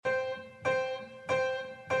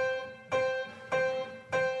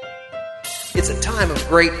It's a time of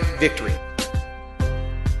great victory.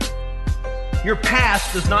 Your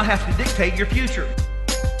past does not have to dictate your future.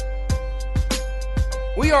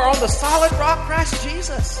 We are on the solid rock, Christ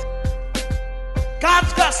Jesus.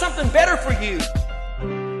 God's got something better for you.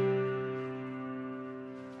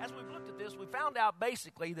 As we've looked at this, we found out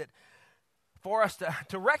basically that for us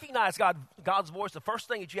to recognize God's voice, the first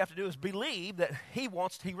thing that you have to do is believe that He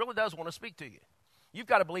really does want to speak to you. You've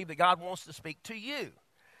got to believe that God wants to speak to you.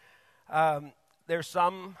 There's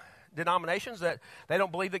some denominations that they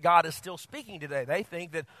don't believe that God is still speaking today. They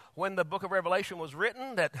think that when the book of Revelation was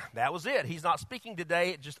written, that was it. He's not speaking today.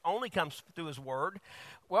 It just only comes through His Word.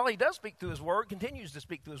 Well, He does speak through His Word, continues to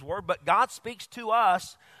speak through His Word, but God speaks to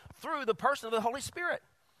us through the person of the Holy Spirit.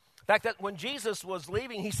 In fact, that when Jesus was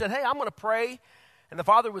leaving, He said, hey, I'm going to pray, and the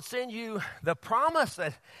Father would send you the promise,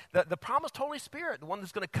 the promised Holy Spirit, the one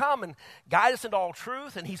that's going to come and guide us into all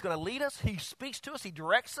truth, and He's going to lead us. He speaks to us. He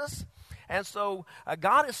directs us. And so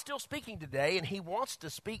God is still speaking today, and He wants to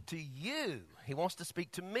speak to you. He wants to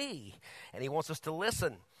speak to me, and He wants us to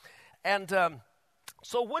listen. And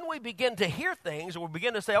so when we begin to hear things, or we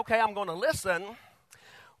begin to say, okay, I'm going to listen,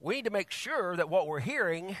 we need to make sure that what we're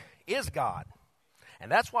hearing is God.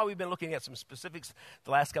 And that's why we've been looking at some specifics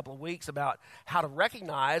the last couple of weeks about how to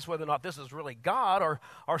recognize whether or not this is really God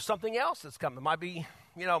or something else that's coming. It might be,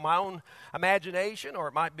 my own imagination, or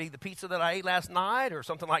it might be the pizza that I ate last night or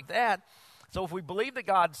something like that. So if we believe that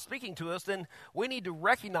God's speaking to us, then we need to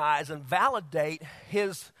recognize and validate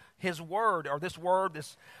His word, or this word,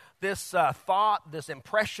 this thought, this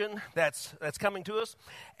impression that's coming to us.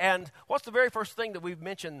 And what's the very first thing that we've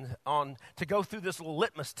mentioned to go through this little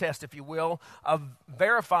litmus test, if you will, of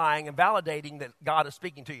verifying and validating that God is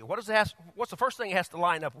speaking to you? What's the first thing it has to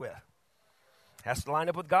line up with? It has to line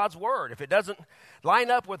up with God's Word. If it doesn't line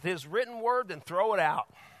up with His written Word, then throw it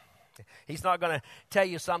out. He's not going to tell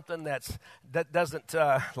you something that doesn't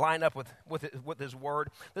line up with His Word.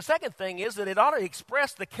 The second thing is that it ought to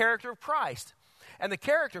express the character of Christ. And the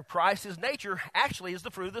character of Christ, His nature, actually is the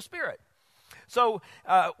fruit of the Spirit. So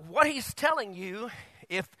what He's telling you,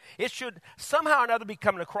 if it should somehow or another be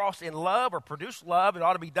coming across in love or produce love, it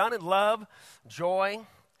ought to be done in love, joy,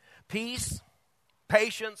 peace,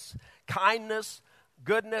 patience, kindness,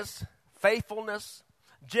 goodness, faithfulness,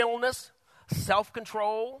 gentleness,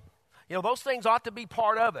 self-control. Those things ought to be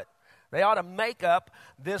part of it. They ought to make up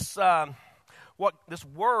this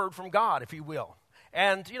word from God, if you will.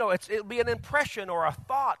 And, it'll be an impression or a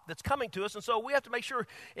thought that's coming to us. And so we have to make sure,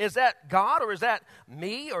 is that God, or is that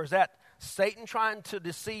me, or is that Satan trying to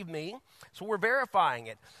deceive me? So we're verifying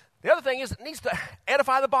it. The other thing is, it needs to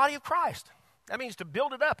edify the body of Christ. That means to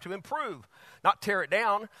build it up, to improve, not tear it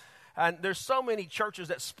down. And there's so many churches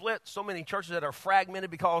that split, so many churches that are fragmented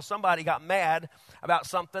because somebody got mad about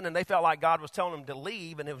something and they felt like God was telling them to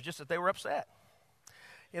leave, and it was just that they were upset.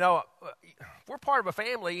 If we're part of a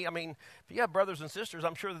family, if you have brothers and sisters,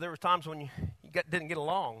 I'm sure that there was times when you didn't get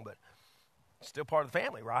along, but it's still part of the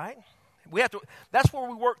family, right? That's where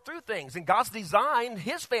we work through things. And God's designed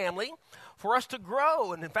His family for us to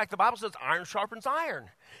grow. And in fact, the Bible says iron sharpens iron.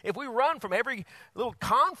 If we run from every little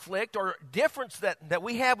conflict or difference that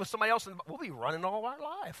we have with somebody else, we'll be running all our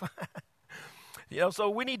life. So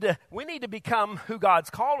we need to become who God's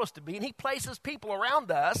called us to be, and He places people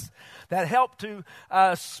around us that help to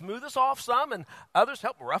smooth us off some, and others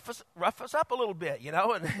help rough us up a little bit,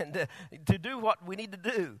 and to do what we need to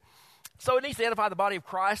do. So it needs to edify the body of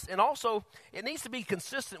Christ, and also it needs to be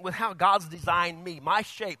consistent with how God's designed me, my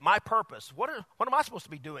shape, my purpose. What am I supposed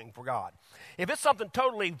to be doing for God? If it's something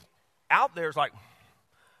totally out there, it's like,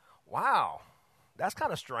 wow, that's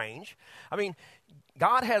kind of strange.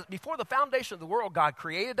 God has, before the foundation of the world, God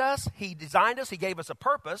created us. He designed us. He gave us a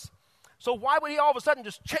purpose. So why would He all of a sudden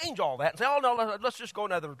just change all that and say, oh, no, let's just go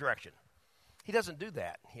another direction? He doesn't do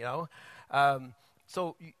that,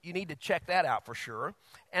 So you need to check that out for sure.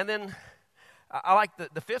 And then I like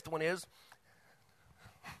the fifth one is,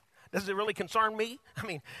 does it really concern me?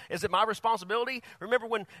 Is it my responsibility? Remember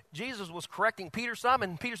when Jesus was correcting Peter some,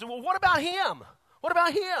 and Peter said, well, what about him? What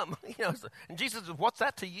about him? And Jesus said, what's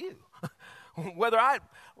that to you? Whether I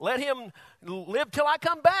let him live till I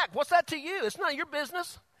come back, what's that to you? It's none of your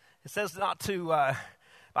business. It says not to, the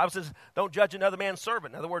Bible says, don't judge another man's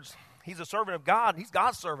servant. In other words, he's a servant of God. He's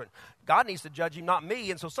God's servant. God needs to judge him, not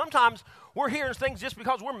me. And so sometimes we're hearing things just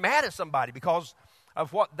because we're mad at somebody because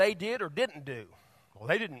of what they did or didn't do. Well,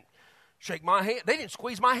 they didn't shake my hand. They didn't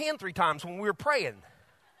squeeze my hand 3 times when we were praying.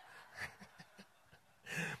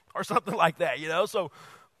 Or something like that, So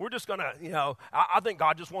we're just going to, I think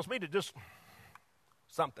God just wants me to just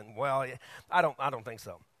something. Well, I don't think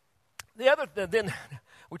so. Then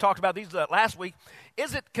we talked about these last week.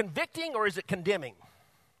 Is it convicting or is it condemning?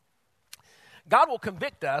 God will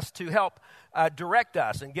convict us to help direct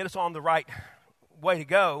us and get us on the right way to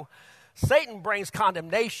go. Satan brings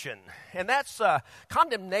condemnation, and that's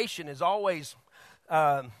condemnation is always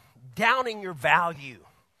downing your value.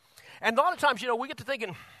 And a lot of times, we get to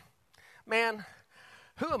thinking, man,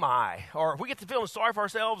 who am I? Or we get to feeling sorry for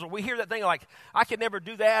ourselves, or we hear that thing like, I could never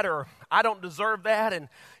do that, or I don't deserve that, and,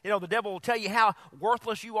 the devil will tell you how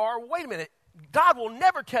worthless you are. Wait a minute. God will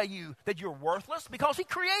never tell you that you're worthless because he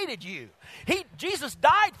created you. Jesus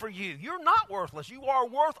died for you. You're not worthless. You are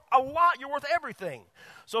worth a lot. You're worth everything.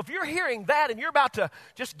 So if you're hearing that and you're about to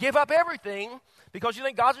just give up everything because you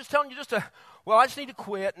think God's just telling you I just need to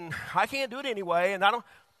quit and I can't do it anyway, and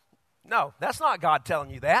no, that's not God telling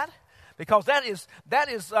you that, because that is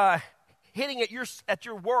hitting at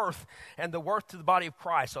your worth and the worth to the body of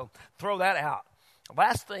Christ. So throw that out. The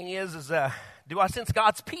last thing is do I sense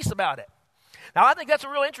God's peace about it? Now, I think that's a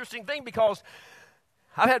real interesting thing, because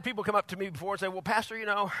I've had people come up to me before and say, well, Pastor,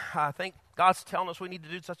 I think God's telling us we need to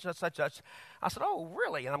do such and such. I said, oh,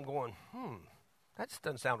 really? And I'm going, that just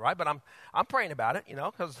doesn't sound right, but I'm praying about it,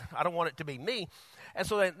 because I don't want it to be me. And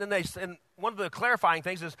so and one of the clarifying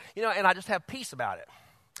things is, and I just have peace about it.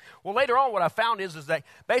 Well, later on, what I found is that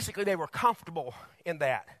basically they were comfortable in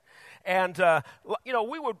that. And,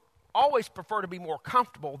 we would always prefer to be more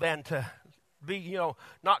comfortable than to be,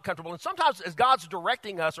 not comfortable. And sometimes as God's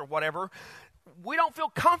directing us or whatever, we don't feel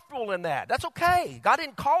comfortable in that. That's okay. God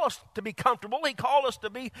didn't call us to be comfortable. He called us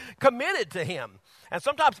to be committed to him. And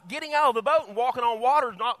sometimes getting out of the boat and walking on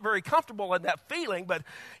water is not very comfortable in that feeling,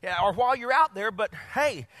 or while you're out there. But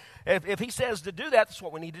hey, if he says to do that, that's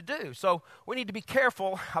what we need to do. So we need to be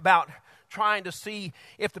careful about trying to see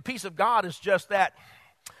if the peace of God is just that,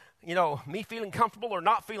 me feeling comfortable or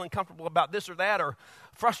not feeling comfortable about this or that, or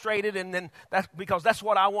frustrated, and then because that's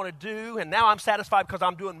what I want to do, and now I'm satisfied because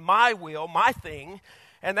I'm doing my will, my thing,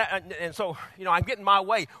 and so I'm getting my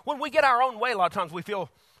way. When we get our own way, a lot of times we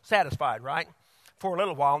feel satisfied, right? For a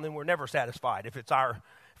little while, and then we're never satisfied if it's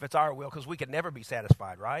our will, because we can never be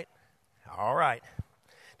satisfied, right? All right,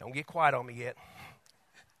 don't get quiet on me yet.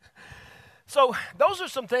 So those are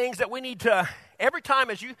some things that we need to, every time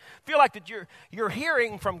as you feel like that you're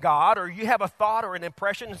hearing from God, or you have a thought or an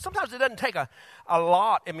impression, and sometimes it doesn't take a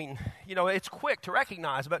lot. I mean, it's quick to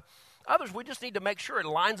recognize, but others we just need to make sure it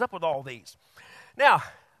lines up with all these. Now,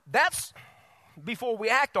 that's before we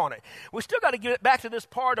act on it. We still got to get back to this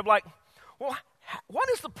part of like, well, what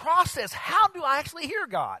is the process? How do I actually hear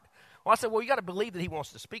God? Well, I said, well, you got to believe that he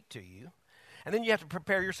wants to speak to you, and then you have to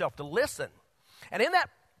prepare yourself to listen. And in that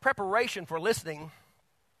preparation for listening,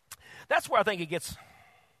 that's where I think we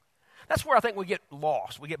get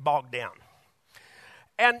lost, we get bogged down.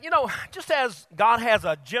 And just as God has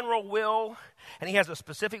a general will and he has a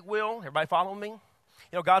specific will, everybody following me?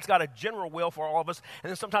 God's got a general will for all of us, and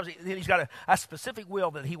then sometimes he's got a specific will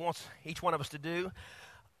that he wants each one of us to do.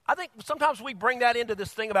 I think sometimes we bring that into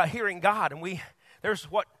this thing about hearing God, and there's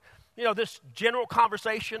this general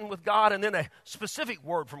conversation with God and then a specific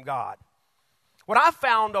word from God. What I've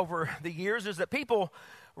found over the years is that people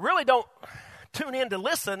really don't tune in to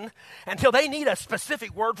listen until they need a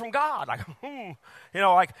specific word from God. Like,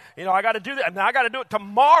 I got to do that, and I got to do it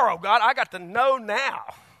tomorrow, God. I got to know now.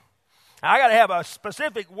 I got to have a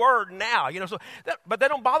specific word now. But they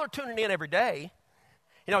don't bother tuning in every day,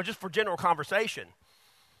 just for general conversation.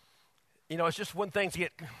 It's just when things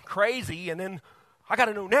get crazy, and then I got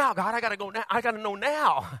to know now, God. I got to go now. I got to know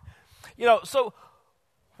now. So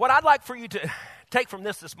what I'd like for you to take from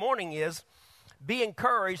this morning is be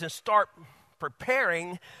encouraged and start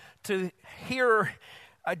preparing to hear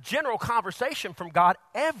a general conversation from God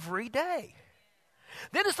every day.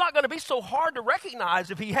 Then it's not going to be so hard to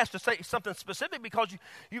recognize if he has to say something specific, because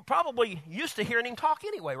you probably used to hearing him talk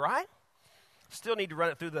anyway, right? Still need to run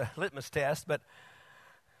it through the litmus test, but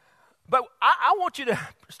I want you to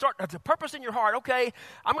start the purpose in your heart. Okay,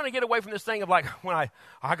 I'm going to get away from this thing of like, when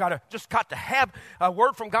I got to have a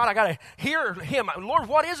word from God. I got to hear him. Lord,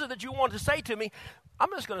 what is it that you want to say to me? I'm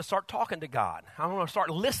just going to start talking to God. I'm going to start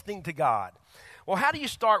listening to God. Well, how do you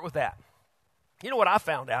start with that? You know what I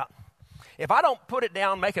found out? If I don't put it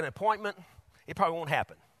down, make an appointment, it probably won't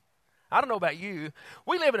happen. I don't know about you.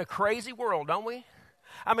 We live in a crazy world, don't we?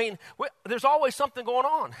 I mean, there's always something going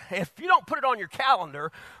on. If you don't put it on your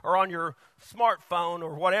calendar or on your smartphone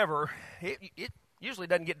or whatever, it usually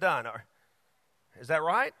doesn't get done. Is that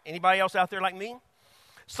right? Anybody else out there like me?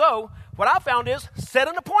 So what I found is set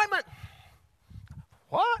an appointment.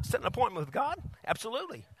 What? Set an appointment with God?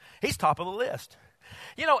 Absolutely. He's top of the list.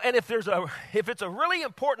 And if it's a really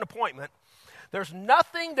important appointment, There's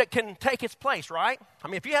nothing that can take its place, right? I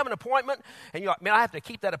mean, if you have an appointment and you're like, man, I have to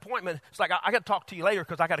keep that appointment. It's like, I got to talk to you later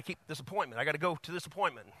because I got to keep this appointment. I got to go to this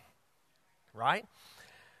appointment, right?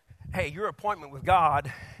 Hey, your appointment with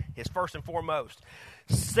God is first and foremost.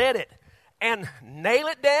 Set it and nail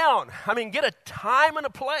it down. I mean, get a time and a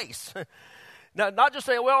place. Now, not just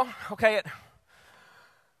say, well, okay,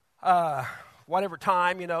 at whatever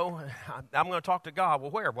time, I'm going to talk to God.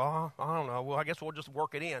 Well, where? Well, I don't know. Well, I guess we'll just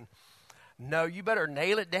work it in. No, you better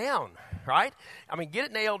nail it down, right? I mean, get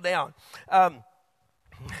it nailed down.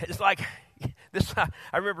 It's like this. I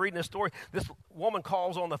remember reading this story. This woman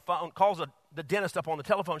calls on the phone, calls the dentist up on the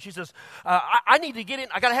telephone. She says, I need to get in.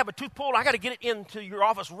 I got to have a tooth pulled. I got to get it into your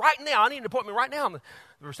office right now. I need an appointment right now. And the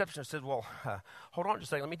receptionist said, well, hold on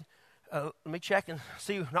just a second. Let me check and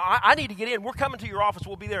see. No, I need to get in. We're coming to your office.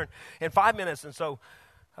 We'll be there in 5 minutes. And so,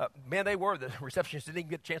 man, they were. The receptionist didn't even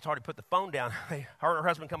get a chance to hardly put the phone down. Her and her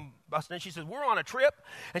husband come busting in. She says, we're on a trip.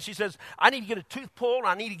 And she says, I need to get a tooth pulled.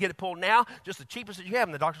 I need to get it pulled now, just the cheapest that you have.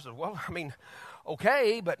 And the doctor says, well, I mean,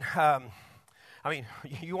 okay, but,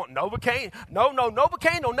 you want Novocaine? No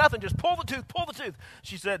Novocaine, no nothing. Just pull the tooth.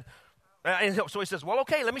 She said, and so he says, well,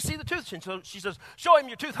 okay, let me see the tooth. And so she says, show him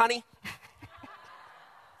your tooth, honey.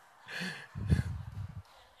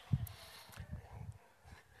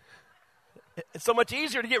 It's so much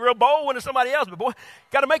easier to get real bold when it's somebody else, but boy,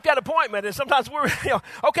 got to make that appointment. And sometimes we're,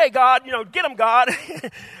 okay, God, get them, God,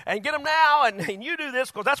 and get them now, and you do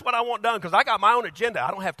this because that's what I want done because I got my own agenda.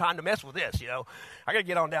 I don't have time to mess with this, I got to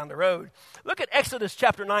get on down the road. Look at Exodus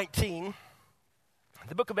chapter 19,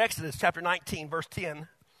 the book of Exodus chapter 19, verse 10.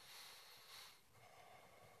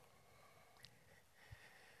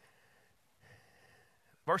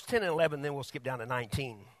 Verse 10 and 11, then we'll skip down to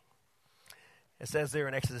 19. It says there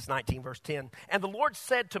in Exodus 19, verse 10, and the Lord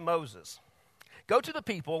said to Moses, go to the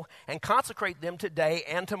people and consecrate them today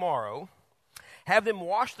and tomorrow. Have them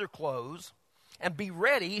wash their clothes and be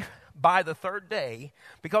ready by the third day,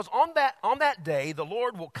 because on that day the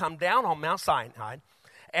Lord will come down on Mount Sinai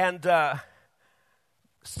and in the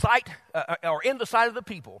sight of the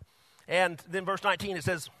people. And then verse 19 it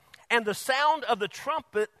says, and the sound of the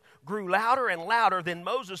trumpet grew louder and louder. Then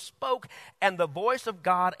Moses spoke, and the voice of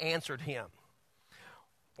God answered him.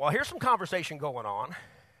 Well, here's some conversation going on.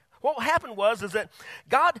 What happened is that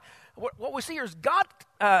God, what we see here is God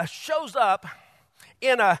shows up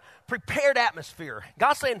in a prepared atmosphere.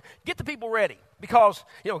 God's saying, get the people ready because,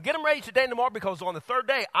 get them ready today and tomorrow because on the third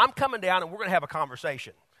day, I'm coming down and we're going to have a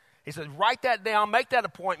conversation. He says, write that down, make that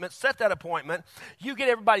appointment, set that appointment. You get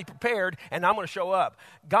everybody prepared and I'm going to show up.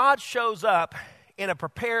 God shows up in a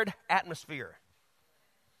prepared atmosphere.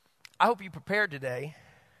 I hope you prepared today.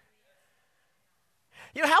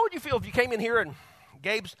 How would you feel if you came in here and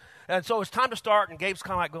and so it's time to start, and Gabe's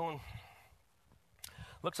kind of like going,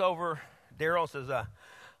 looks over Daryl and says,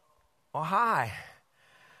 oh, hi.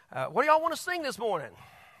 What do y'all want to sing this morning?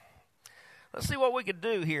 Let's see what we could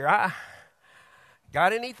do here.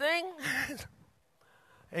 Got anything?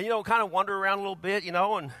 And, kind of wander around a little bit,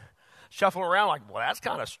 and shuffle around like, well, that's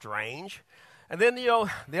kind of strange. And then,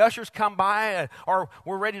 the ushers come by, or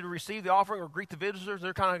we're ready to receive the offering or greet the visitors.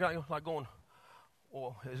 They're kind of like going,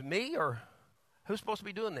 well, is it me or who's supposed to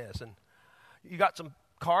be doing this? And you got some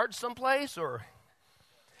cards someplace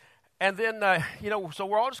and then, so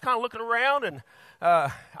we're all just kind of looking around and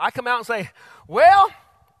I come out and say, well,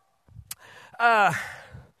 I'm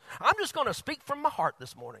just going to speak from my heart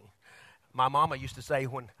this morning. My mama used to say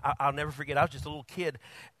when, I'll never forget, I was just a little kid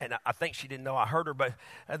and I think she didn't know I heard her, but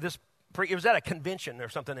it was at a convention or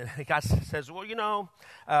something, and the guy says, well,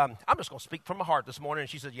 I'm just going to speak from my heart this morning. And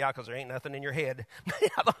she said, yeah, because there ain't nothing in your head.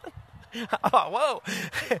 I thought, whoa.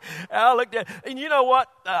 I looked at and you know what?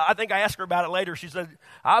 I think I asked her about it later. She said,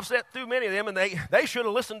 I've sat through many of them, and they should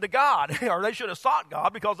have listened to God, or they should have sought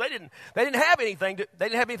God, because they didn't have anything. They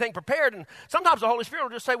didn't have anything prepared. And sometimes the Holy Spirit will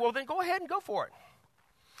just say, well, then go ahead and go for it.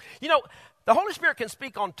 The Holy Spirit can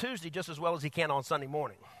speak on Tuesday just as well as he can on Sunday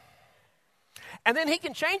morning. And then he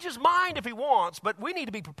can change his mind if he wants, but we need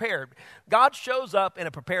to be prepared. God shows up in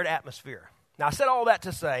a prepared atmosphere. Now, I said all that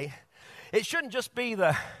to say, it shouldn't just be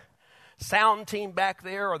the sound team back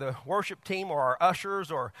there or the worship team or our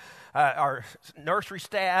ushers or our nursery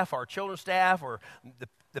staff, our children's staff, or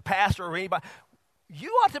the pastor or anybody. You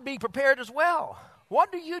ought to be prepared as well.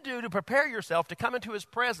 What do you do to prepare yourself to come into his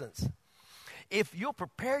presence? If you'll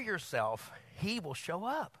prepare yourself, he will show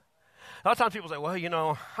up. A lot of times people say, well,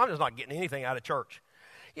 I'm just not getting anything out of church.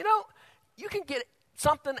 You can get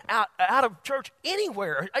something out of church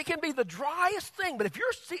anywhere. It can be the driest thing, but if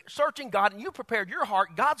you're searching God and you prepared your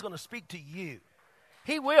heart, God's going to speak to you.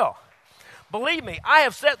 He will. Believe me, I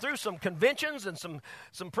have sat through some conventions and some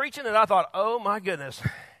preaching, and I thought, oh my goodness.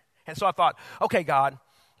 And so I thought, okay, God,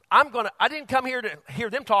 I didn't come here to hear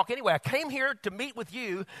them talk anyway. I came here to meet with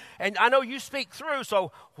you, and I know you speak through,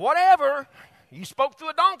 so whatever, you spoke through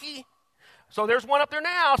a donkey. So there's one up there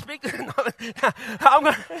now. I'm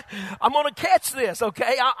going to catch this,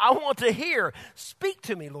 okay? I want to hear. Speak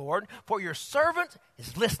to me, Lord, for your servant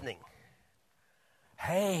is listening.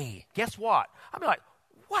 Hey, guess what? I'll be like,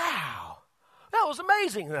 wow, that was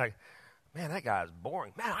amazing. Like, man, that guy's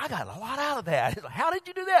boring. Man, I got a lot out of that. He's like, how did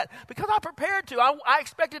you do that? Because I prepared to. I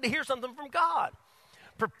expected to hear something from God.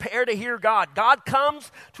 Prepare to hear God. God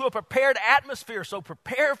comes to a prepared atmosphere, so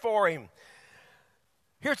prepare for him.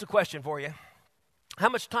 Here's a question for you. How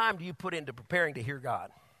much time do you put into preparing to hear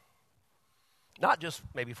God? Not just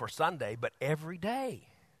maybe for Sunday, but every day.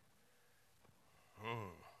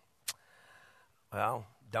 Well,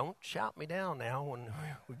 don't shout me down now when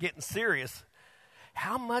we're getting serious.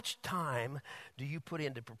 How much time do you put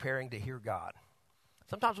into preparing to hear God?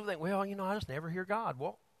 Sometimes we think, well, I just never hear God.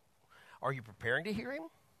 Well, are you preparing to hear him?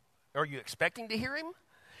 Are you expecting to hear him?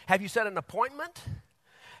 Have you set an appointment?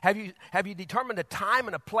 Have you determined a time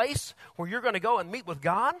and a place where you're going to go and meet with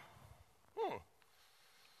God?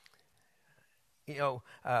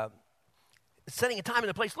 Setting a time and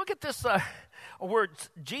a place. Look at this where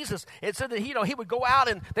Jesus, it said that he would go out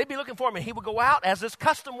and they'd be looking for him, and he would go out as his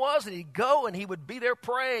custom was, and he'd go and he would be there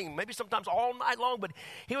praying, maybe sometimes all night long, but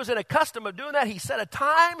he was in a custom of doing that. He set a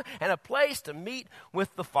time and a place to meet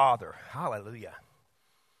with the Father. Hallelujah.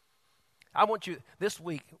 I want you, this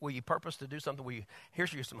week, will you purpose to do something?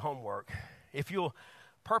 Here's some homework. If you'll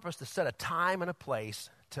purpose to set a time and a place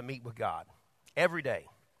to meet with God. Every day.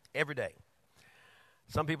 Every day.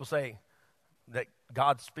 Some people say that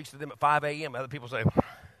God speaks to them at 5 a.m. Other people say,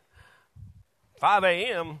 5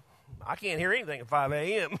 a.m.? I can't hear anything at 5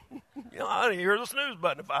 a.m. I don't hear the snooze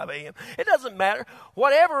button at 5 a.m. It doesn't matter.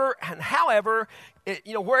 Whatever and however,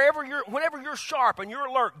 whenever you're sharp and you're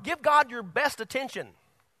alert, give God your best attention.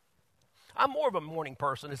 I'm more of a morning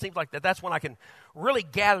person. It seems like that's when I can really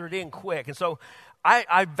gather it in quick. And so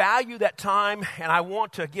I value that time, and I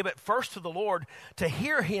want to give it first to the Lord to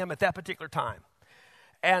hear him at that particular time.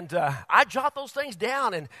 And I jot those things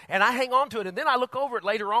down, and I hang on to it, and then I look over it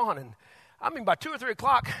later on. And by 2 or 3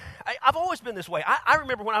 o'clock, I've always been this way. I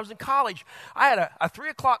remember when I was in college, I had a 3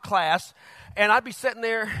 o'clock class, and I'd be sitting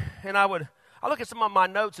there, and I look at some of my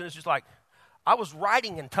notes, and it's just like I was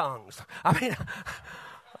writing in tongues.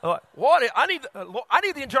 What? I need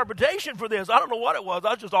the interpretation for this. I don't know what it was.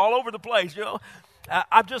 I was just all over the place,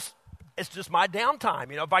 it's just my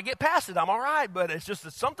downtime. If I get past it, I'm all right, but it's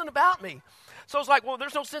something about me. So it's like, well,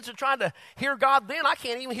 there's no sense in trying to hear God then. I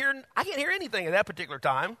can't hear anything at that particular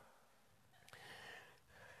time.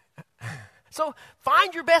 So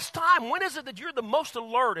find your best time. When is it that you're the most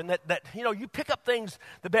alert and that you pick up things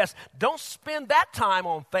the best? Don't spend that time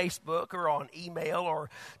on Facebook or on email or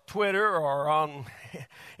Twitter or on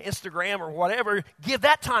Instagram or whatever. Give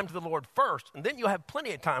that time to the Lord first, and then you'll have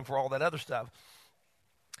plenty of time for all that other stuff.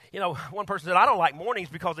 One person said, I don't like mornings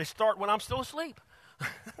because they start when I'm still asleep.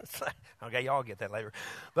 Okay, y'all get that later.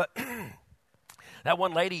 But that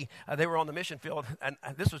one lady, they were on the mission field, and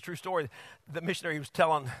this was a true story. The missionary was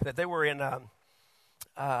telling that they were in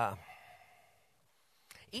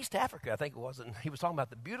East Africa, I think it was, and he was talking about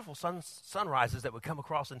the beautiful sunrises that would come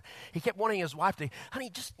across, and he kept wanting his wife to,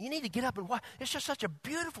 honey, you need to get up and watch. It's just such a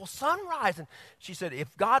beautiful sunrise. And she said,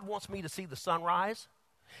 if God wants me to see the sunrise,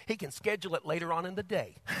 he can schedule it later on in the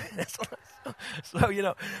day. So,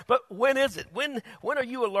 but when is it? When are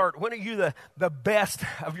you alert? When are you the best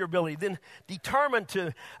of your ability? Then determine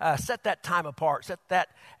to set that time apart. Set that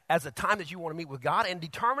as a time that you want to meet with God, and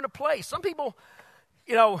determine a place. Some people,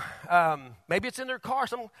 maybe it's in their car.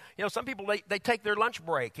 Some people, they take their lunch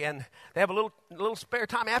break, and they have a little spare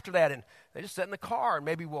time after that, and they just sit in the car, and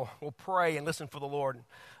maybe we'll pray and listen for the Lord.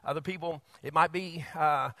 Other people, it might be,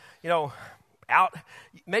 out,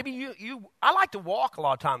 maybe I like to walk a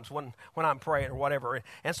lot of times when I'm praying or whatever,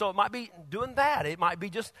 and so it might be doing that. It might be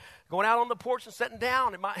just going out on the porch and sitting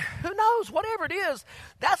down. It might, who knows, whatever it is.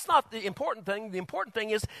 That's not the important thing. The important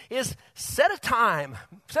thing is set a time,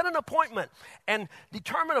 set an appointment, and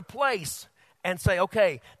determine a place, and say,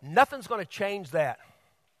 okay, nothing's going to change that.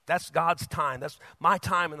 That's God's time. That's my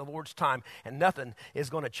time and the Lord's time, and nothing is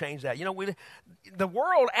going to change that. The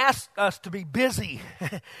world asks us to be busy,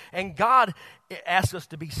 and God asks us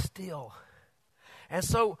to be still. And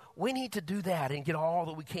so we need to do that and get all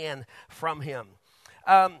that we can from him.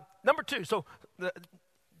 Number 2, so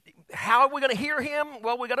how are we going to hear him?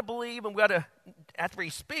 Well, we got to believe, and we got to, after he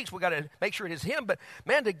speaks, we got to make sure it is him. But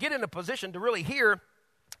man, to get in a position to really hear,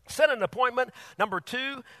 Set an appointment. Number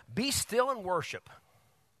 2, be still and worship.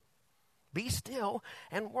 Be still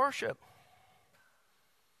and worship.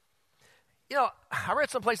 You know, I read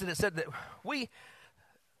some places that said that we,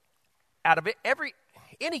 out of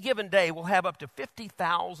any given day, will have up to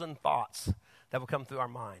 50,000 thoughts that will come through our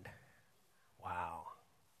mind. Wow.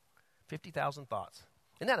 50,000 thoughts.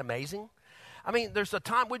 Isn't that amazing? I mean, there's a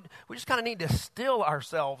time we just kind of need to still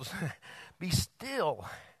ourselves, be still,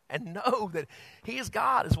 and know that He is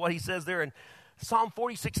God, is what He says there in Psalm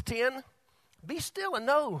 46:10. Be still and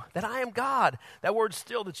know that I am God. That word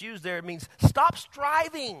still that's used there, it means stop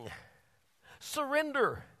striving.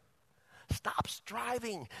 Surrender. Stop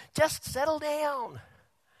striving. Just settle down.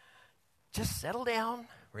 Just settle down.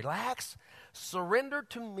 Relax. Surrender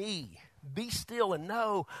to me. Be still and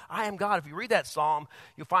know I am God. If you read that psalm,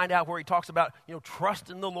 you'll find out where he talks about,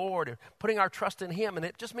 trust in the Lord and putting our trust in Him. And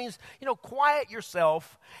it just means, quiet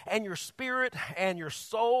yourself and your spirit and your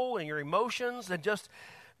soul and your emotions and just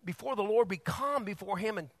before the Lord, be calm before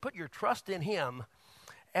Him and put your trust in Him.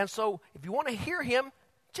 And so if you want to hear Him,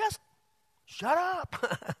 just shut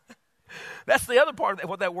up. That's the other part of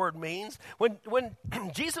what that word means. When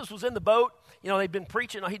Jesus was in the boat, he'd been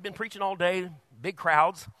preaching all day, big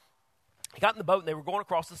crowds. He got in the boat and they were going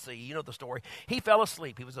across the sea. You know the story. He fell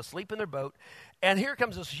asleep. He was asleep in their boat. And here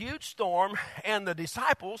comes this huge storm. And the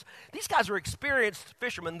disciples, these guys are experienced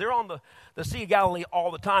fishermen. They're on the Sea of Galilee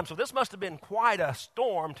all the time. So this must have been quite a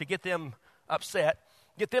storm to get them upset,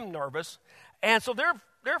 get them nervous. And so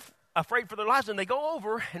they're afraid for their lives. And they go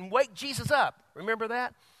over and wake Jesus up. Remember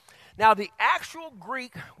that? Now the actual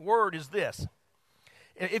Greek word is this.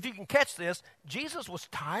 If you can catch this, Jesus was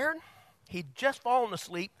tired. He'd just fallen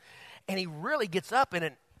asleep. And he really gets up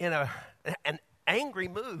in an angry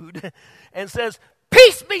mood and says,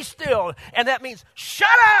 "Peace, be still." And that means, shut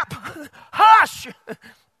up, hush.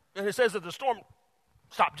 And it says that the storm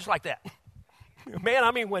stopped just like that. Man, I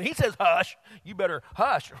mean, when he says hush, you better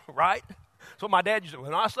hush, right? So my dad used to say,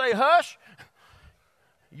 when I say hush,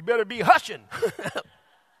 you better be hushing.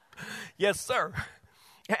 Yes, sir.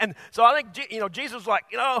 And so I think, Jesus was like,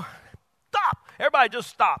 stop. Everybody just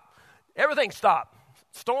stop. Everything stop.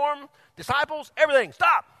 Storm, disciples, everything,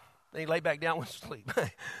 stop. Then he lay back down and went to sleep.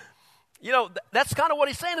 That's kind of what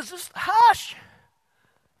he's saying is just hush,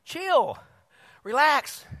 chill,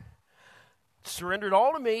 relax, surrender it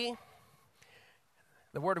all to me.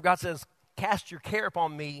 The Word of God says, cast your care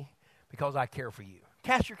upon me because I care for you.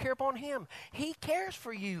 Cast your care upon Him. He cares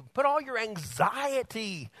for you. Put all your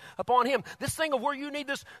anxiety upon Him. This thing of where you need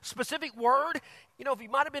this specific word, if you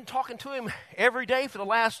might have been talking to Him every day for the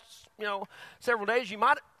last, several days, you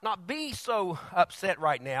might not be so upset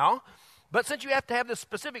right now. But since you have to have this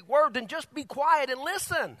specific word, then just be quiet and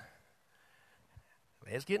listen.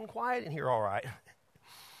 It's getting quiet in here all right.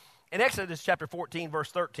 In Exodus chapter 14, verse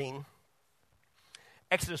 13,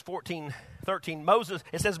 Exodus 14:13,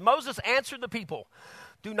 it says, Moses answered the people,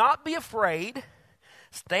 "Do not be afraid,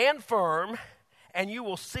 stand firm, and you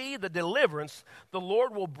will see the deliverance the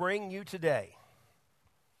Lord will bring you today."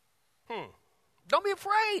 Don't be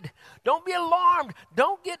afraid. Don't be alarmed.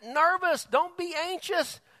 Don't get nervous. Don't be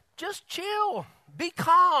anxious. Just chill. Be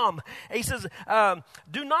calm. And he says,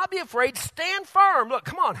 do not be afraid, stand firm. Look,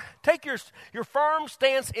 come on, take your firm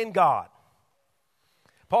stance in God.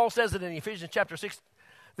 Paul says it in Ephesians chapter 6.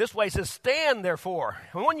 This way, it says, stand therefore.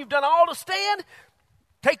 And when you've done all to stand,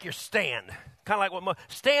 take your stand. Kind of like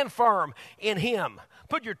stand firm in Him.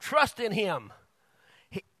 Put your trust in Him.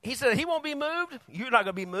 He said He won't be moved. You're not going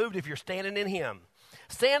to be moved if you're standing in Him.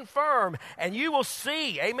 Stand firm and you will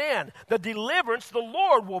see, amen, the deliverance the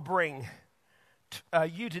Lord will bring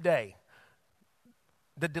you today.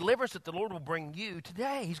 The deliverance that the Lord will bring you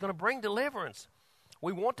today. He's going to bring deliverance.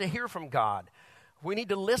 We want to hear from God. We need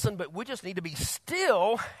to listen, but we just need to be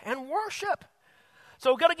still and worship.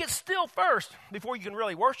 So we've got to get still first before you can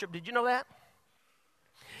really worship. Did you know that?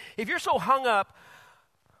 If you're so hung up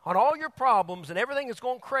on all your problems and everything that's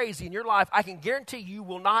going crazy in your life, I can guarantee you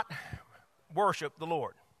will not worship the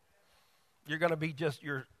Lord. You're going to be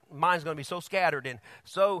your mind's going to be so scattered and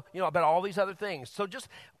so, about all these other things. So just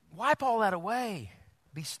wipe all that away.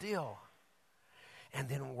 Be still. And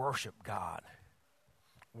then worship God.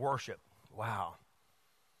 Worship. Wow.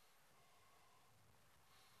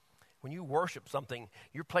 When you worship something,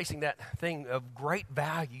 you're placing that thing of great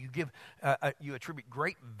value. You attribute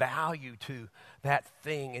great value to that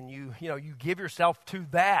thing, and you give yourself to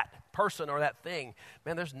that person or that thing.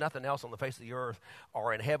 Man, there's nothing else on the face of the earth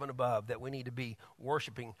or in heaven above that we need to be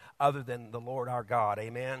worshiping other than the Lord our God.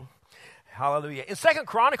 Amen. Hallelujah. In 2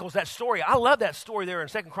 Chronicles, that story, I love that story there in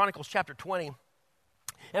 2 Chronicles chapter 20.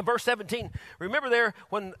 And verse 17, remember there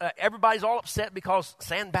when everybody's all upset because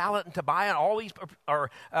Sanballat and Tobiah and all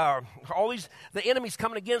these the enemies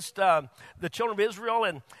coming against the children of Israel,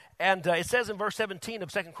 and it says in verse 17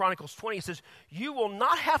 of 2 Chronicles 20, it says, "You will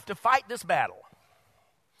not have to fight this battle.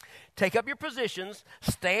 Take up your positions,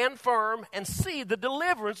 stand firm, and see the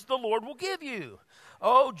deliverance the Lord will give you.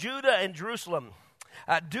 O Judah and Jerusalem,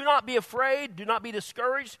 do not be afraid, do not be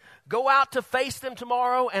discouraged. Go out to face them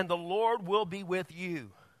tomorrow, and the Lord will be with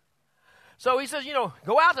you." So he says,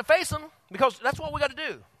 go out to face them, because that's what we got to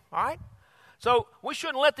do, all right? So we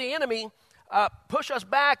shouldn't let the enemy push us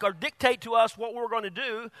back or dictate to us what we're going to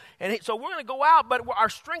do. And so we're going to go out, but our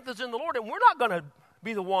strength is in the Lord, and we're not going to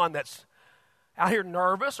be the one that's out here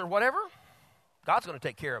nervous or whatever. God's going to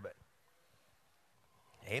take care of it.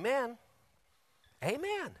 Amen.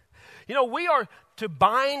 Amen. We are to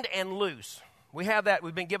bind and loose. We have that.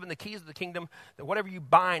 We've been given the keys of the kingdom, that whatever you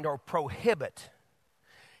bind or prohibit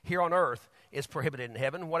here on earth is prohibited in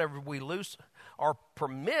heaven. Whatever we loose or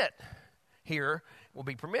permit here will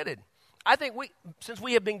be permitted. I think since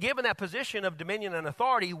we have been given that position of dominion and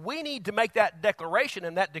authority, we need to make that declaration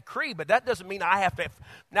and that decree, but that doesn't mean I have to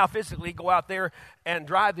now physically go out there and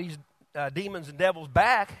drive these demons and devils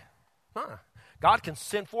back. God can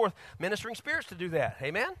send forth ministering spirits to do that.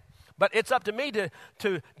 Amen? But it's up to me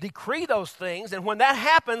to decree those things, and when that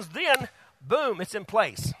happens, then, boom, it's in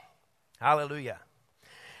place. Hallelujah.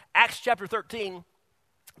 Acts chapter 13,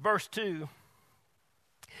 verse 2,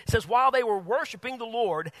 says, "While they were worshiping the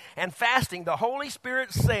Lord and fasting, the Holy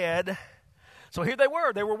Spirit said," so here they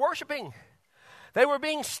were worshiping. They were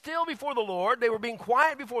being still before the Lord. They were being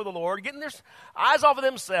quiet before the Lord, getting their eyes off of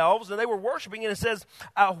themselves, and they were worshiping. And it says,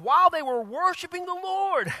 while they were worshiping the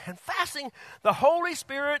Lord and fasting, the Holy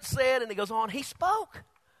Spirit said, and it goes on, He spoke.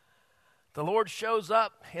 The Lord shows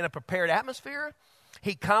up in a prepared atmosphere.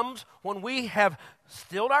 He comes when we have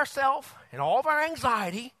stilled ourselves and all of our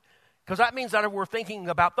anxiety, because that means that we're thinking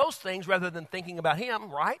about those things rather than thinking about Him,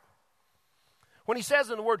 right? When He says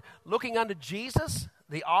in the Word, looking unto Jesus,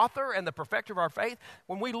 the author and the perfecter of our faith,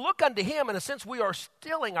 when we look unto Him, in a sense, we are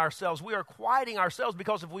stilling ourselves. We are quieting ourselves,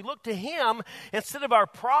 because if we look to Him instead of our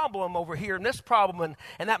problem over here and this problem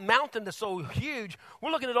and that mountain that's so huge,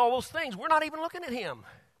 we're looking at all those things. We're not even looking at Him.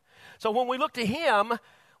 So when we look to Him,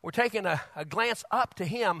 we're taking a glance up to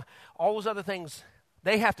Him. All those other things,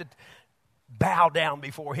 they have to bow down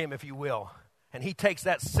before Him, if you will. And He takes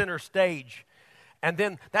that center stage. And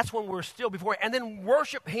then that's when we're still before Him. And then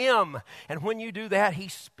worship Him. And when you do that, He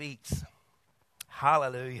speaks.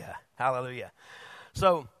 Hallelujah. Hallelujah.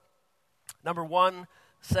 So, number one,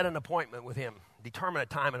 set an appointment with Him. Determine a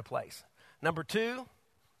time and a place. Number two,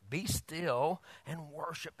 be still and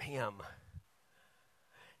worship Him.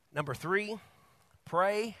 Number three,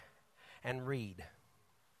 pray and read.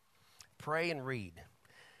 Pray and read.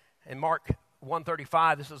 In Mark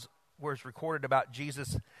 1:35, this is where it's recorded about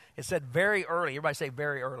Jesus. It said very early. Everybody say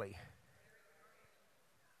very early.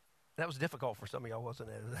 That was difficult for some of y'all, wasn't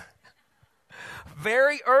it?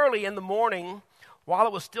 Very early in the morning, while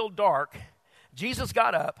it was still dark, Jesus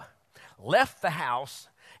got up, left the house,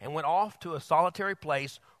 and went off to a solitary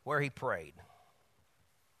place where He prayed.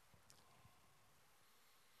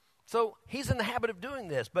 So He's in the habit of doing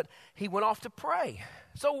this, but He went off to pray.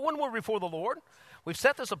 So when we're before the Lord, we've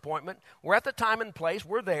set this appointment. We're at the time and place.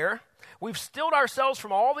 We're there. We've stilled ourselves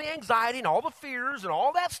from all the anxiety and all the fears and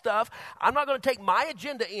all that stuff. I'm not going to take my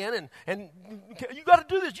agenda in and you got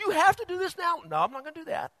to do this. You have to do this now. No, I'm not going to do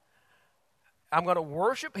that. I'm going to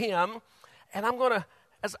worship Him, and I'm going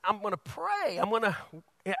to pray. I'm going to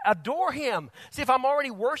adore Him. See, if I'm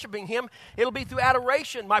already worshiping Him, it'll be through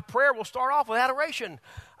adoration. My prayer will start off with adoration.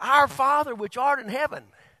 Our Father which art in heaven,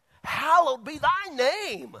 hallowed be Thy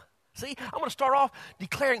name. See, I'm going to start off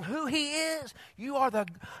declaring who He is. You are the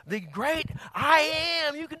great I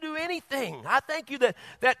am. You can do anything. I thank You that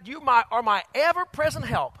you are my ever-present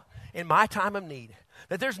help in my time of need,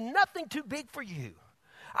 that there's nothing too big for You.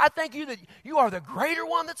 I thank You that You are the greater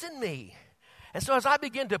one that's in me. And so as I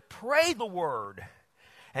begin to pray the Word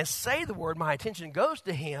and say the Word, my attention goes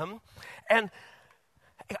to Him, and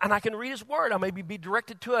I can read His Word. I maybe be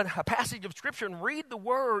directed to a passage of Scripture and read the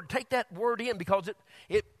Word, take that Word in, because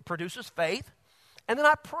it produces faith. And then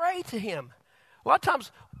I pray to Him. A lot of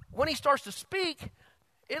times when He starts to speak,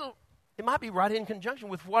 it might be right in conjunction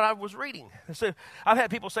with what I was reading. So I've had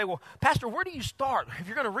people say, well, Pastor, where do you start? If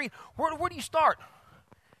you're going to read, where do you start?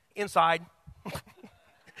 Inside.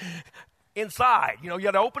 Inside. You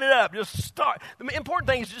got to open it up. Just start. The important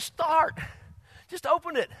thing is just start. Just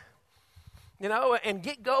open it. And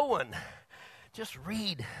get going. Just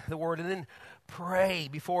read the Word and then pray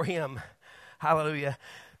before Him. Hallelujah.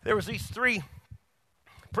 There was these three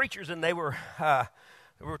preachers, and we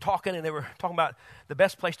were talking, and they were talking about the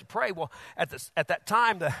best place to pray. Well, at that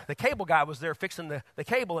time, the cable guy was there fixing the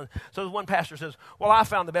cable, and so one pastor says, well, I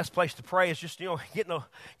found the best place to pray is just,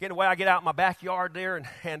 getting away. I get out in my backyard there,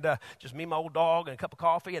 and just me and my old dog and a cup of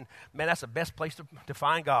coffee, and man, that's the best place to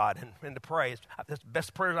find God and to pray. That's the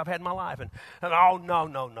best prayers I've had in my life. And oh,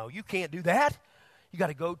 no, you can't do that. You got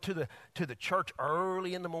to go to the church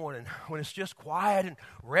early in the morning when it's just quiet and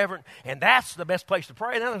reverent, and that's the best place to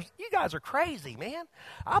pray. Now, you guys are crazy, man.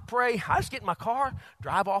 I pray. I just get in my car,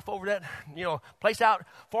 drive off over that place out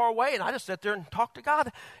far away, and I just sit there and talk to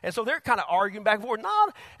God. And so they're kind of arguing back and forth. No,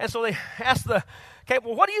 and so they asked okay,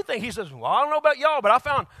 well, what do you think? He says, well, I don't know about y'all, but I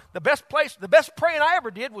found the best praying I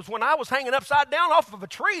ever did was when I was hanging upside down off of a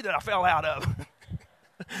tree that I fell out of.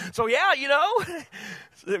 So, yeah, he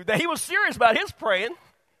was serious about his praying.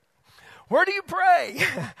 Where do you pray?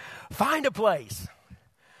 Find a place.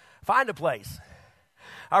 Find a place.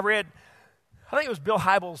 I think it was Bill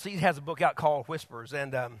Hybels. He has a book out called Whispers,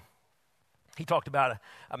 and he talked about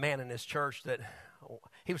a man in his church that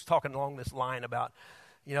he was talking along this line about,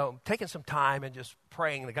 taking some time and just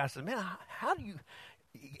praying. The guy said, man, how do you,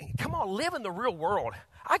 come on, live in the real world.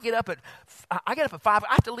 I get up at 5.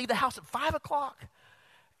 I have to leave the house at 5 o'clock.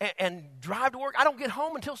 And drive to work. I don't get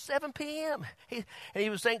home until 7 p.m. He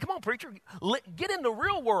was saying, come on, preacher, get in the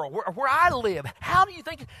real world where I live. How do you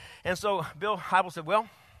think? And so Bill Hybels said, well,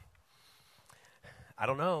 I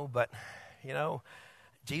don't know, but,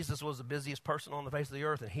 Jesus was the busiest person on the face of the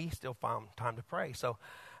earth, and he still found time to pray. So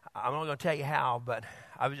I'm not going to tell you how, but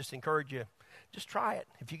I would just encourage you, just try it.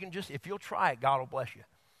 If you'll try it, God will bless you.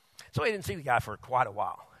 So he didn't see the guy for quite a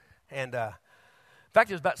while. And in fact,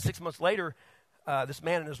 it was about 6 months later, this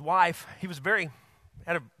man and his wife,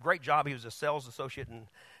 had a great job. He was a sales associate and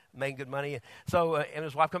making good money. So, and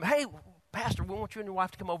his wife come, hey, Pastor, we want you and your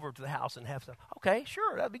wife to come over to the house and have some. Okay,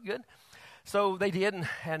 sure, that'd be good. So they did,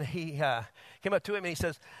 and he came up to him and he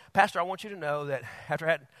says, Pastor, I want you to know that after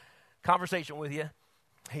I had a conversation with you,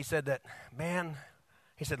 he said that, man,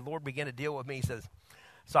 the Lord began to deal with me. He says,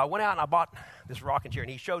 so I went out and I bought this rocking chair,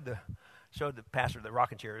 and he showed the pastor the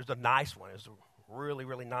rocking chair. It was a nice one. It was a really,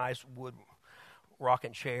 really nice wood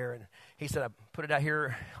rocking chair, and he said I put it out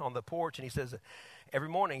here on the porch, and he says every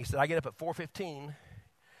morning, he said I get up at 4:15. He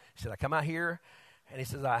said I come out here, and he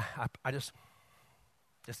says I just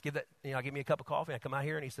give that, give me a cup of coffee. I come out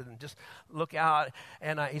here, and he said, and just look out,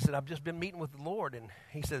 and he said I've just been meeting with the Lord, and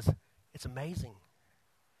he says it's amazing.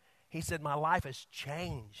 He said my life has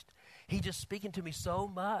changed. He's just speaking to me so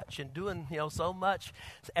much and doing, so much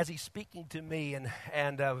as he's speaking to me.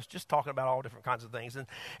 And I was just talking about all different kinds of things.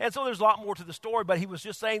 And so there's a lot more to the story, but he was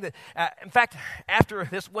just saying that, in fact, after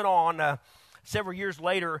this went on, several years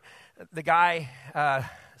later, the guy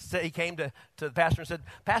said, he came to the pastor and said,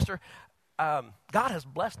 Pastor, God has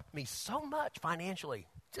blessed me so much financially.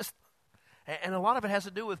 And a lot of it has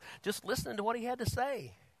to do with just listening to what he had to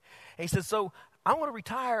say. And he said, so I want to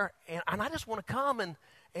retire, and I just want to come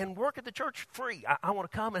and work at the church free. I want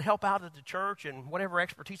to come and help out at the church and whatever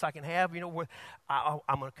expertise I can have. I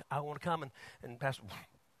want to come and Pastor,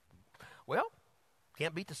 well,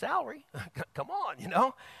 can't beat the salary. Come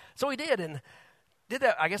on, So he did, and did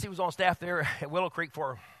that. I guess he was on staff there at Willow Creek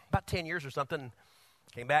for about 10 years or something.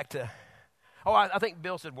 Came back to, I think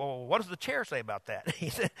Bill said, well, what does the chair say about that? He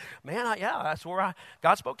said, man, that's where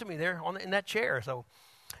God spoke to me there in that chair.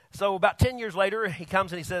 So about 10 years later, he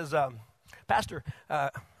comes and he says, Pastor,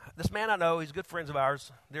 this man I know, he's good friends of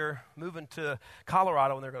ours. They're moving to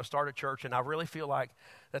Colorado, and they're going to start a church, and I really feel like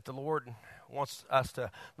that the Lord wants us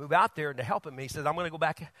to move out there and to help him. He says, I'm going to go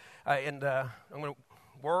back and I'm going to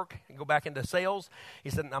work and go back into sales. He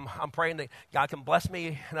said, I'm praying that God can bless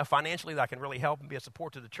me enough financially that I can really help and be a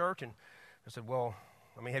support to the church. And I said, well,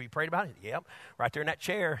 have you prayed about it? Yep. Right there in that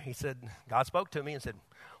chair, he said, God spoke to me and said,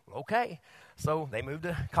 well, okay. So they moved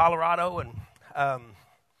to Colorado and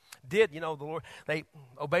the Lord, they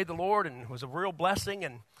obeyed the Lord, and it was a real blessing.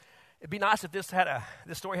 And it'd be nice if this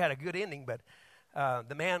story had a good ending, but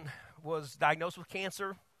the man was diagnosed with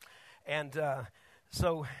cancer, and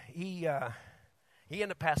so he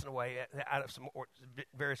ended up passing away out of some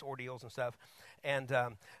various ordeals and stuff. And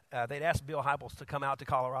they'd asked Bill Hybels to come out to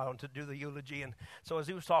Colorado and to do the eulogy. And so as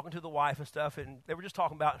he was talking to the wife and stuff, and they were just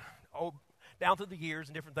talking about down through the years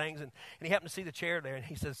and different things, and he happened to see the chair there, and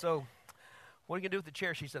he said, so what are you going to do with the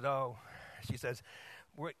chair? She said, she says,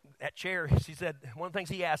 that chair, she said, one of the things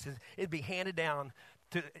he asked is it'd be handed down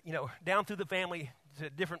to, down through the family to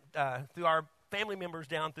different, through our family members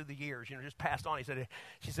down through the years, just passed on.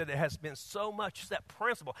 She said there has been so much that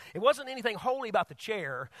principle. It wasn't anything holy about the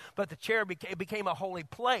chair, but the chair became a holy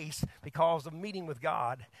place because of meeting with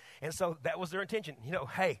God. And so that was their intention.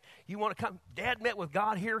 Hey, you want to come? Dad met with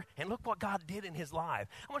God here, and look what God did in his life.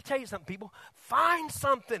 I want to tell you something, people. Find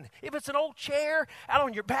something. If it's an old chair out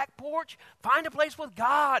on your back porch, find a place with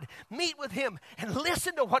God. Meet with him and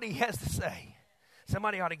listen to what he has to say.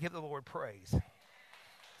 Somebody ought to give the Lord praise.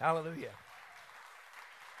 Hallelujah.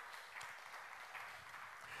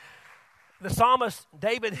 The psalmist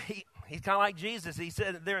David, he's kind of like Jesus. He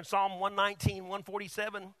said there in Psalm 119,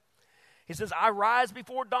 147, he says, I rise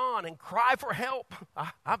before dawn and cry for help.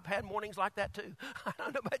 I've had mornings like that too. I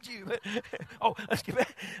don't know about you. But, let's get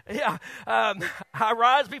back. Yeah. I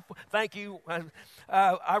rise before, thank you.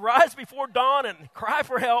 I rise before dawn and cry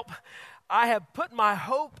for help. I have put my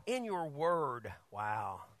hope in your word.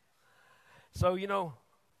 Wow. So,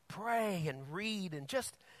 pray and read and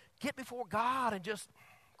just get before God and just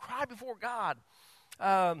cry before God.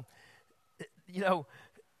 And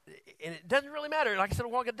it doesn't really matter. Like I said a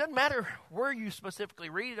while ago, it doesn't matter where you specifically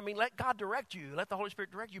read it. I mean, let God direct you. Let the Holy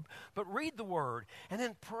Spirit direct you. But read the Word and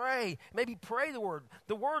then pray. Maybe pray the Word.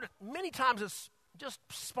 The Word many times has just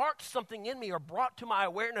sparked something in me or brought to my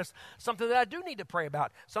awareness something that I do need to pray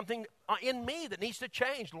about, something in me that needs to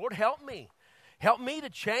change. Lord, help me. Help me to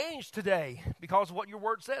change today because of what your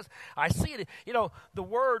Word says. I see it. The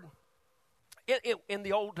Word... In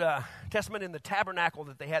the Old Testament, in the tabernacle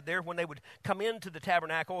that they had there, when they would come into the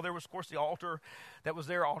tabernacle, there was, of course, the altar that was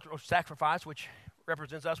there, altar of sacrifice, which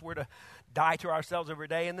represents us. We're to die to ourselves every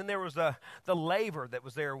day. And then there was the laver that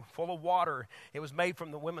was there, full of water. It was made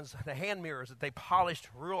from the hand mirrors that they polished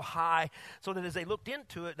real high, so that as they looked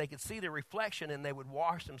into it, they could see their reflection and they would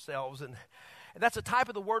wash themselves. And that's a type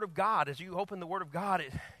of the Word of God. As you open the Word of God,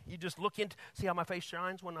 you just look into, see how my face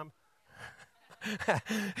shines when I'm... But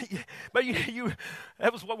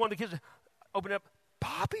that was what one of the kids opened up.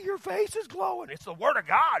 Poppy, your face is glowing. It's the Word of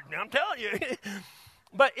God, I'm telling you.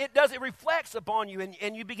 But it reflects upon you,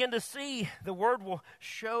 and you begin to see the Word will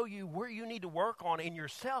show you where you need to work on in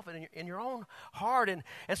yourself and in your own heart. And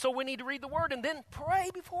so we need to read the Word and then pray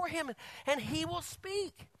before Him, and He will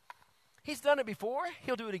speak. He's done it before.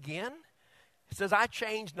 He'll do it again. It says, I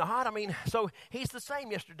change not. So He's the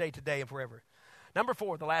same yesterday, today, and forever. Number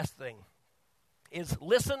 4, the last thing, is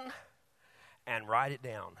listen and write it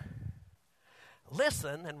down.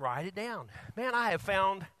 Listen and write it down. Man, I have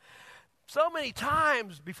found so many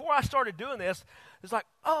times before I started doing this, it's like,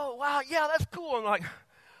 oh, wow, yeah, that's cool. I'm like,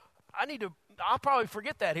 I'll probably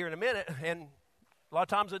forget that here in a minute. And a lot of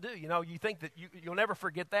times I do. You think that you'll never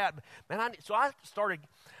forget that. Man, so I started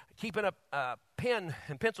keeping a pen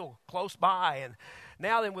and pencil close by. And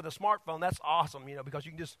now then with a smartphone, that's awesome, because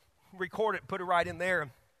you can just record it, put it right in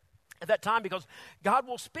there. At that time, because God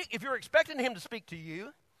will speak. If you're expecting Him to speak to you,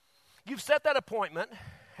 you've set that appointment.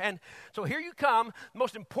 And so here you come, the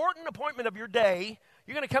most important appointment of your day.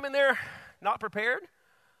 You're going to come in there not prepared?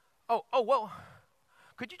 Oh, well,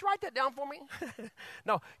 could you write that down for me?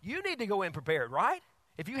 No, you need to go in prepared, right?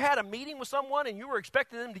 If you had a meeting with someone and you were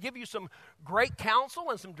expecting them to give you some great counsel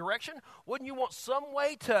and some direction, wouldn't you want some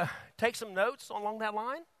way to take some notes along that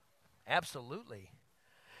line? Absolutely.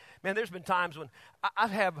 Man, there's been times when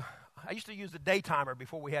I used to use the day timer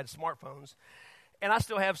before we had smartphones, and I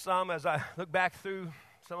still have some as I look back through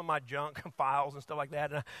some of my junk files and stuff like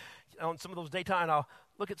that. And on some of those daytime, I'll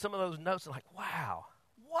look at some of those notes and like, wow,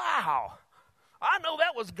 I know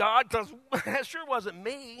that was God because that sure wasn't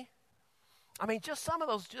me. Just some of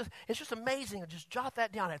those, it's just amazing. Just jot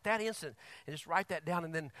that down at that instant and just write that down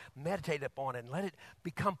and then meditate upon it and let it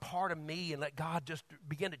become part of me and let God just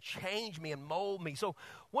begin to change me and mold me. So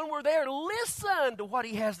when we're there, listen to what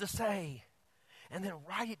He has to say and then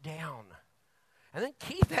write it down and then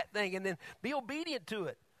keep that thing and then be obedient to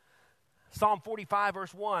it. Psalm 45,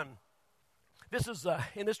 verse 1. This is,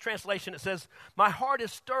 in this translation, it says, my heart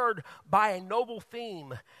is stirred by a noble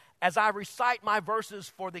theme. As I recite my verses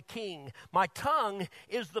for the king, my tongue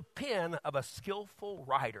is the pen of a skillful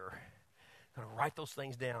writer. I'm going to write those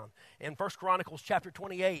things down. In 1 Chronicles chapter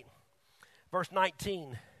 28, verse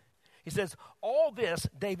 19, he says, all this,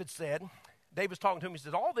 David's talking to him, he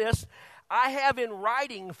says, all this I have in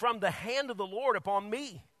writing from the hand of the Lord upon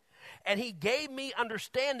me, and He gave me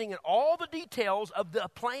understanding in all the details of the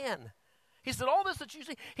plan. He said, all this that you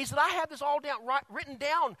see, he said, I have this all down, written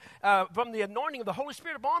down from the anointing of the Holy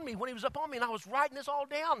Spirit upon me when He was upon me, and I was writing this all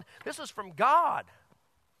down. This is from God.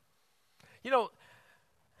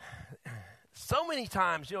 So many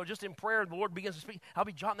times, just in prayer, the Lord begins to speak. I'll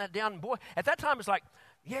be jotting that down. And boy, at that time, it's like,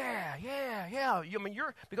 Yeah. I mean,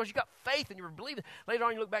 because you got faith and you were believing. Later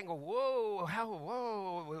on, you look back and go, whoa,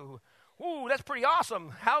 that's pretty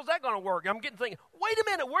awesome. How's that going to work? I'm getting thinking, wait a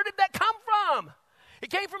minute, where did that come from? It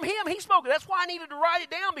came from him. He spoke it. That's why I needed to write it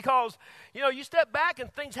down because, you step back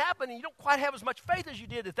and things happen and you don't quite have as much faith as you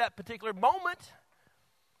did at that particular moment.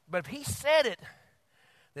 But if he said it,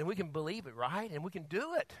 then we can believe it, right? And we can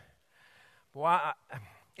do it. Boy,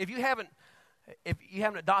 if you haven't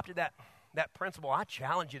adopted that principle, I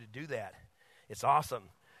challenge you to do that. It's awesome.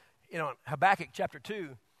 Habakkuk chapter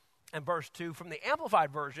 2 and verse 2 from the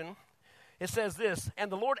Amplified Version, it says this,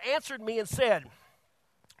 "And the Lord answered me and said,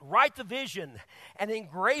 write the vision and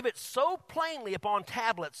engrave it so plainly upon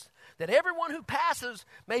tablets that everyone who passes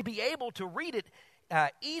may be able to read it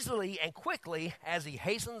easily and quickly as he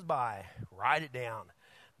hastens by." Write it down.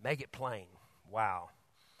 Make it plain. Wow.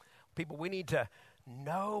 People, we need to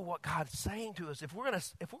know what God's saying to us. If we're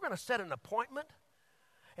gonna set an appointment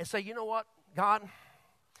and say, you know what, God,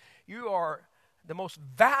 you are the most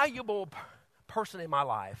valuable person in my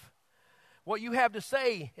life. What you have to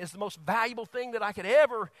say is the most valuable thing that I could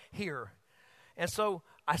ever hear. And so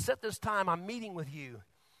I set this time, I'm meeting with you.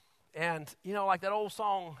 And, like that old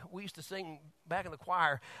song we used to sing back in the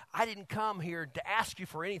choir, I didn't come here to ask you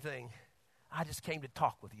for anything. I just came to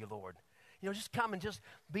talk with you, Lord. Just come and just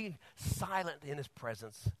be silent in his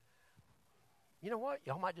presence. You know what?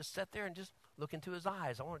 Y'all might just sit there and just look into his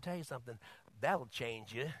eyes. I want to tell you something. That'll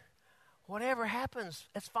change you. Whatever happens,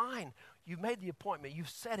 that's fine. You've made the appointment. You've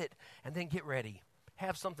said it. And then get ready.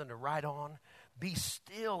 Have something to write on. Be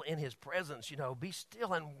still in his presence. Be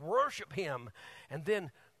still and worship him. And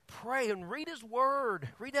then pray and read his word.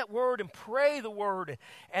 Read that word and pray the word.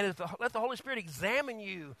 And let the Holy Spirit examine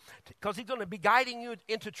you because he's going to be guiding you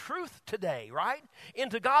into truth today, right?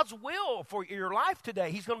 Into God's will for your life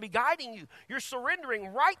today. He's going to be guiding you. You're surrendering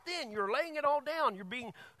right then. You're laying it all down. You're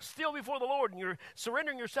being still before the Lord and you're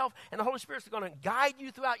surrendering yourself. And the Holy Spirit's going to guide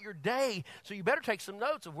you throughout your day. So you better take some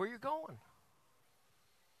notes of where you're going.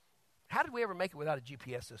 How did we ever make it without a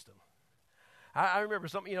GPS system? I remember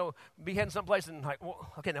be heading someplace and like, well,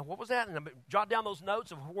 okay, now what was that? And I jot down those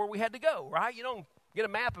notes of where we had to go, right? Get a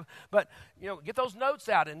map, but, get those notes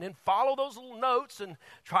out and then follow those little notes and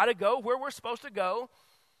try to go where we're supposed to go.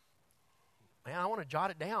 Man, I want to jot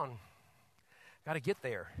it down. Got to get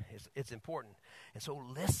there. It's important. And so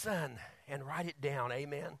listen and write it down.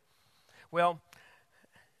 Amen. Well,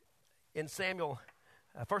 in 1 Samuel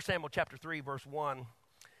chapter 3, verse 1,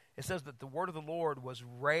 it says that the word of the Lord was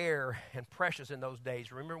rare and precious in those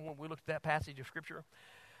days. Remember when we looked at that passage of Scripture?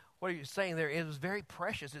 What are you saying there? It was very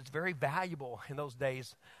precious. It's very valuable in those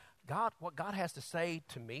days. What God has to say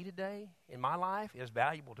to me today in my life is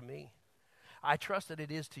valuable to me. I trust that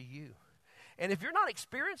it is to you. And if you're not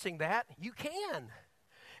experiencing that, you can.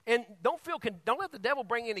 And don't let the devil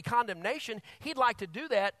bring any condemnation. He'd like to do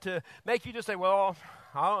that to make you just say, well,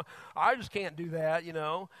 I just can't do that,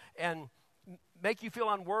 and make you feel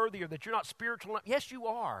unworthy or that you're not spiritual enough. Yes, you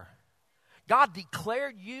are. God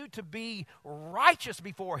declared you to be righteous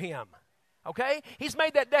before him. Okay? He's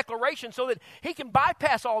made that declaration so that he can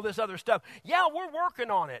bypass all this other stuff. Yeah, we're working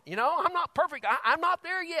on it. I'm not perfect. I'm not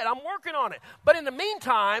there yet. I'm working on it. But in the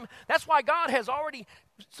meantime, that's why God has already,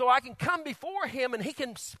 so I can come before him and he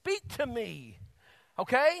can speak to me.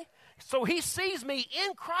 Okay? So he sees me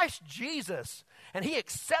in Christ Jesus. And he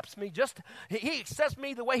accepts me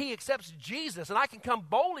the way he accepts Jesus. And I can come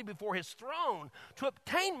boldly before his throne to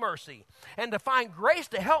obtain mercy and to find grace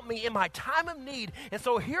to help me in my time of need. And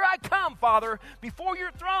so here I come, Father, before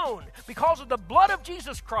your throne. Because of the blood of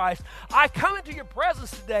Jesus Christ, I come into your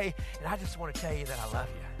presence today. And I just want to tell you that I love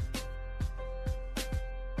you.